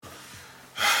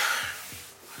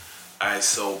Alright,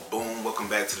 so boom, welcome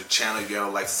back to the channel. If you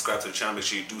haven't subscribe to the channel, make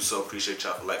sure you do so. Appreciate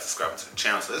y'all for subscribing to the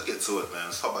channel. So let's get to it, man.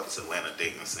 Let's talk about this Atlanta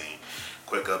dating scene.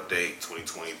 Quick update,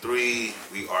 2023.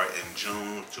 We are in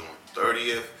June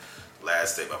 30th.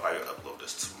 Last day, but I'll probably upload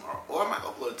this tomorrow. Or I might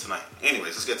upload it tonight.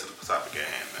 Anyways, let's get to the topic at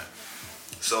hand, man.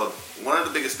 So one of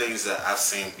the biggest things that I've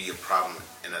seen be a problem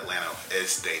in Atlanta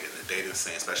is dating. The dating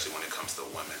scene, especially when it comes to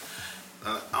women.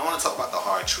 I want to talk about the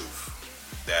hard truth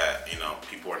that,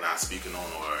 people are not speaking on,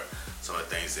 or some of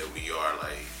the things that we are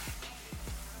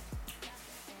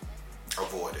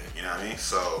avoiding, you know what I mean?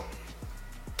 So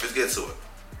let's get to it.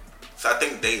 So I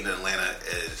think dating in Atlanta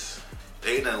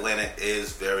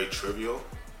is very trivial.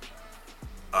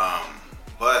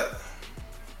 But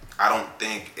I don't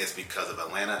think it's because of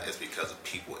Atlanta, it's because of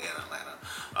people in Atlanta.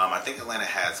 I think Atlanta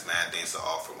has mad things to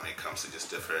offer when it comes to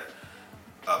just different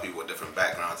people with different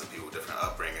backgrounds, and people with different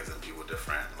upbringings, and people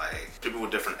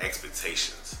with different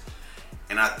expectations.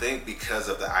 And I think because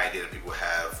of the idea that people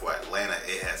have for Atlanta,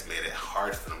 it has made it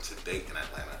hard for them to date in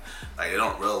Atlanta. They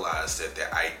don't realize that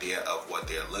the idea of what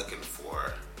they're looking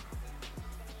for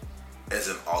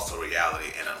isn't also reality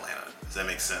in Atlanta. Does that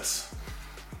make sense?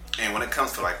 And when it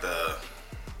comes to the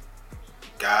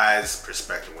guy's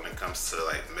perspective, when it comes to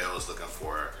males looking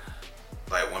for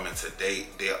women to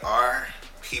date, there are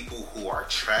people who are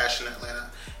trash in Atlanta,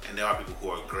 and there are people who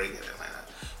are great in Atlanta.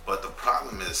 But the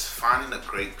problem is, finding the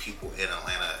great people in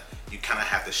Atlanta, you kind of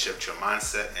have to shift your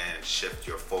mindset and shift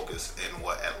your focus in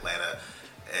what Atlanta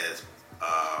is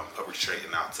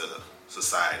perpetrating out to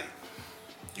society.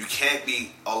 You can't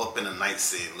be all up in the night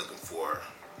scene looking for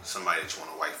somebody that you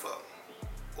want to wife up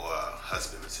or a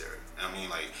husband material. I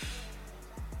mean,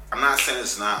 I'm not saying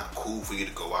it's not cool for you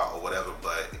to go out or whatever,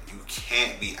 but you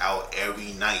can't be out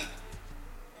every night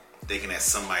thinking that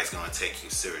somebody's going to take you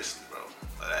seriously, bro.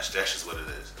 That's just what it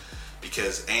is.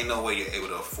 Because ain't no way you're able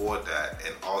to afford that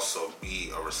and also be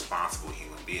a responsible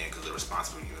human being, because a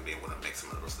responsible human being wouldn't make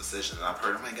some of those decisions. And I've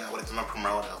heard, oh my God, what if I'm a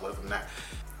promoter? What if I'm not?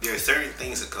 There are certain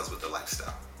things that comes with the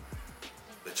lifestyle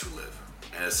that you live.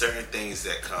 And there's certain things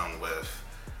that come with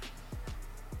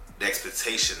the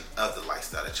expectation of the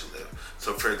lifestyle that you live.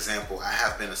 So for example, I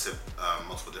have been in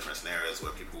multiple different scenarios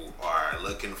where people are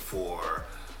looking for,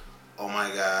 oh my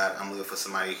God, I'm looking for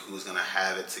somebody who's gonna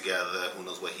have it together, who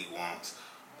knows what he wants,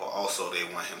 but also they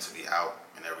want him to be out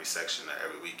in every section or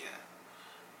every weekend.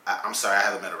 I'm sorry, I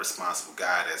haven't met a responsible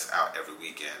guy that's out every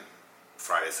weekend,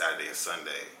 Friday, Saturday, and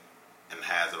Sunday, and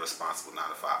has a responsible 9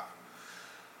 to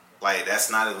 5.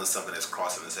 That's not even something that's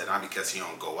crossing his head, not because he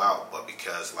don't go out, but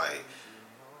because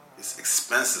it's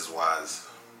expenses wise,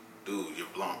 dude, you're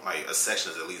blowing, a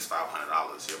section is at least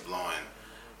 $500. You're blowing,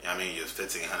 you're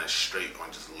 $1,500 straight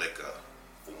on just liquor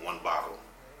for one bottle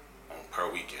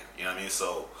per weekend. You know what I mean?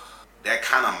 So that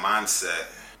kind of mindset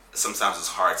sometimes is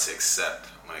hard to accept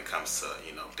when it comes to,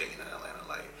 dating in Atlanta.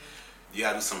 You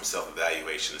gotta do some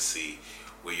self-evaluation to see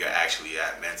where you're actually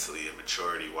at mentally and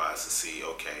maturity-wise, to see,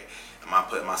 okay, am I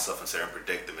putting myself in certain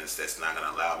predicaments that's not going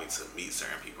to allow me to meet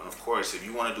certain people? And of course, if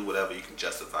you want to do whatever, you can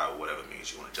justify whatever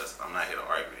means you want to justify. I'm not here to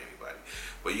argue with anybody.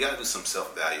 But you got to do some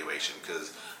self-evaluation,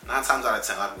 because 9 times out of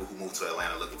 10, a lot of people who move to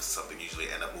Atlanta looking for something usually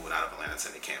end up moving out of Atlanta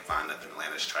and they can't find nothing.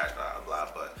 Atlanta's trash, blah, blah,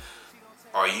 blah. But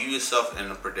are you yourself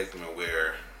in a predicament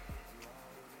where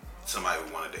somebody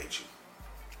would want to date you?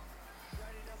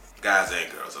 Guys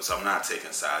and girls. So I'm not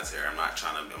taking sides here. I'm not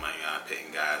trying to be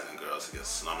pitting guys and girls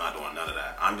against. I'm not doing none of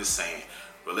that. I'm just saying,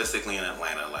 realistically in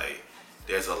Atlanta,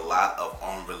 there's a lot of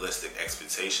unrealistic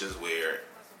expectations where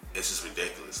it's just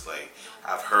ridiculous.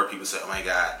 I've heard people say, oh my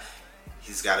God,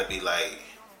 he's got to be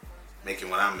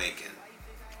making what I'm making.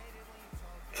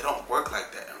 It don't work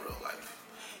like that in real life.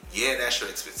 Yeah, that's your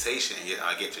expectation. Yeah,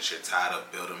 I get that you're tired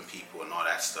of building people and all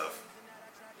that stuff.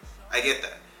 I get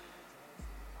that.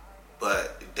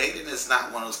 But dating is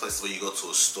not one of those places where you go to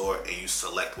a store and you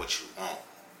select what you want.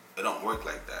 It don't work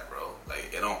like that, bro.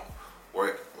 It don't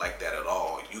work like that at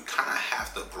all. You kind of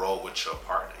have to grow with your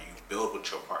partner. You build with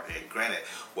your partner. And granted,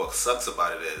 what sucks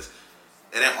about it is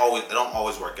it don't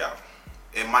always work out.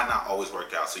 It might not always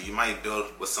work out. So you might build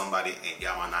with somebody and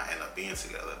y'all might not end up being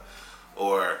together.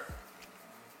 Or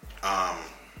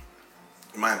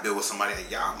you might build with somebody and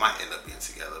y'all might end up being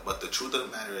together. But the truth of the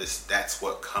matter is that's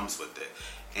what comes with it.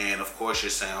 And of course you're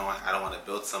saying, oh, I don't want to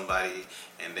build somebody,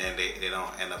 and then they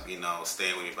don't end up,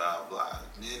 staying with me, blah, blah.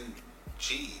 Then,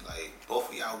 both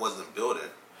of y'all wasn't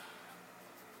building.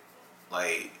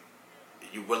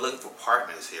 You were looking for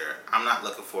partners here. I'm not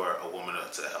looking for a woman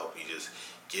to help me just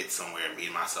get somewhere, me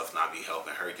and myself not be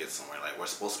helping her get somewhere. We're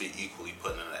supposed to be equally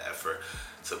putting in the effort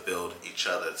to build each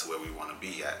other to where we want to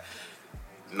be at.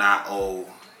 Not,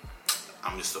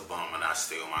 I'm just a bum and I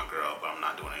stay with my girl, but I'm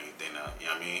not doing anything, you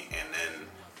know what I mean? And then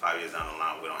 5 years down the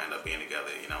line, we don't end up being together.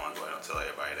 You know, I want to go ahead and tell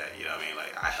everybody that, you know what I mean?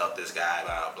 Like, I helped this guy,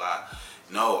 blah, blah, blah.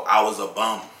 No, I was a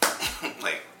bum.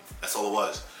 Like, that's all it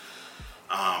was.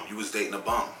 You was dating a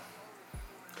bum.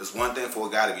 It's one thing for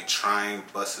a guy to be trying,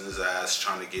 busting his ass,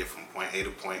 trying to get from point A to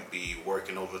point B,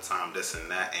 working overtime, this and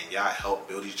that, and y'all help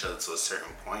build each other to a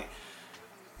certain point.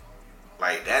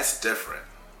 Like, that's different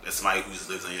than somebody who just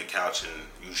lives on your couch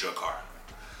and use your car.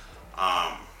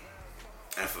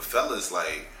 And for fellas,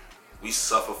 like, we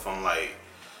suffer from, like,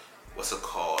 what's it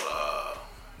called?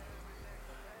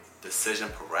 Decision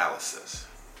paralysis.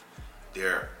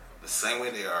 They're the same way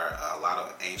there are a lot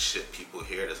of ain't shit people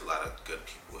here, there's a lot of good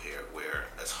people here where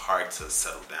it's hard to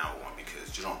settle down with one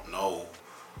because you don't know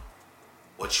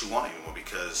what you want anymore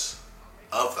because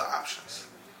of the options.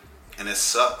 And it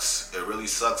sucks. It really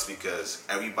sucks because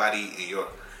everybody in your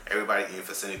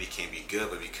vicinity can be good,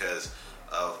 but because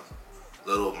of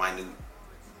little minute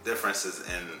differences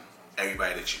in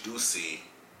everybody that you do see,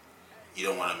 you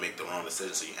don't want to make the wrong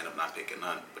decision, so you end up not picking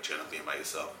none, but you end up being by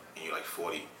yourself, and you're like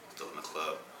 40, still in the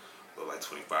club with like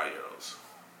 25-year-olds.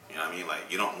 You know what I mean? Like,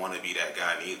 you don't want to be that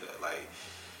guy neither. Like,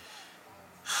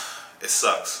 it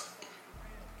sucks.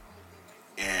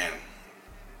 And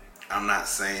I'm not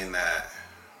saying that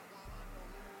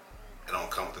it don't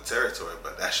come with the territory,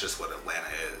 but that's just what Atlanta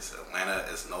is. Atlanta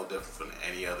is no different from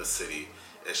any other city.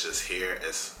 It's just here,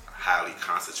 it's highly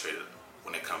concentrated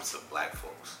when it comes to black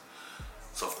folks.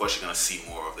 So of course you're gonna see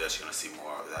more of this, you're gonna see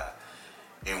more of that.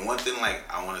 And one thing like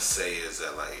I wanna say is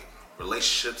that like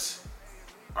relationships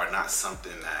are not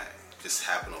something that just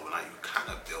happen overnight. You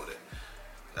kinda build it.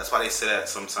 That's why they say that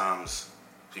sometimes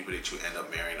people that you end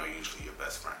up marrying are usually your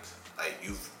best friends. Like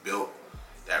you've built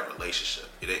that relationship.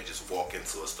 You didn't just walk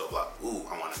into a store like, ooh,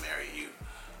 I wanna marry you.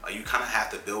 Like you kinda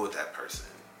have to build with that person.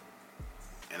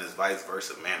 And it's vice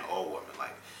versa, man or woman.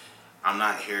 Like I'm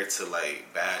not here to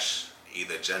like bash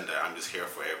either gender. I'm just here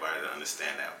for everybody to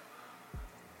understand that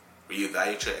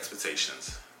reevaluate your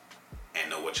expectations and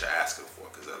know what you're asking for,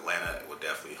 because Atlanta will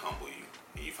definitely humble you.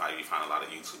 And you find a lot of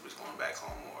YouTubers going back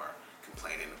home or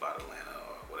complaining about Atlanta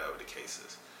or whatever the case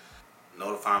is.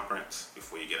 Know the fine prints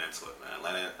before you get into it, man.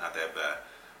 Atlanta not that bad,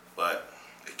 but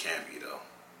it can be though.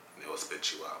 And it will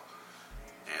spit you out.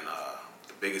 And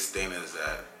the biggest thing is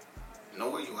that know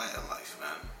where you at in life,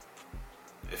 man.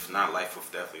 If not, life will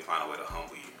definitely find a way to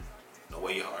humble you. Know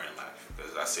where you are in life,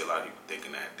 because I see a lot of people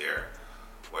thinking that they're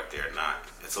what they're not.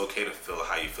 It's okay to feel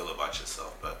how you feel about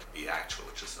yourself, but be actual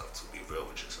with yourself, to be real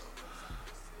with yourself.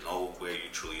 Know where you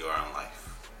truly are in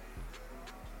life.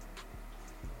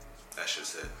 That's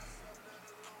just it.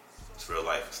 It's real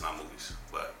life, it's not movies.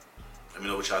 But let me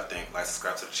know what y'all think. Like,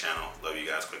 subscribe to the channel. Love you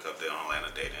guys. Quick update on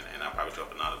Atlanta dating, and I'll probably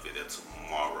drop another video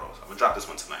tomorrow. I'm gonna drop this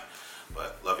one tonight,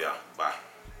 but love y'all. Bye.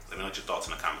 Let me know what your thoughts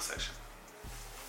in the comment section.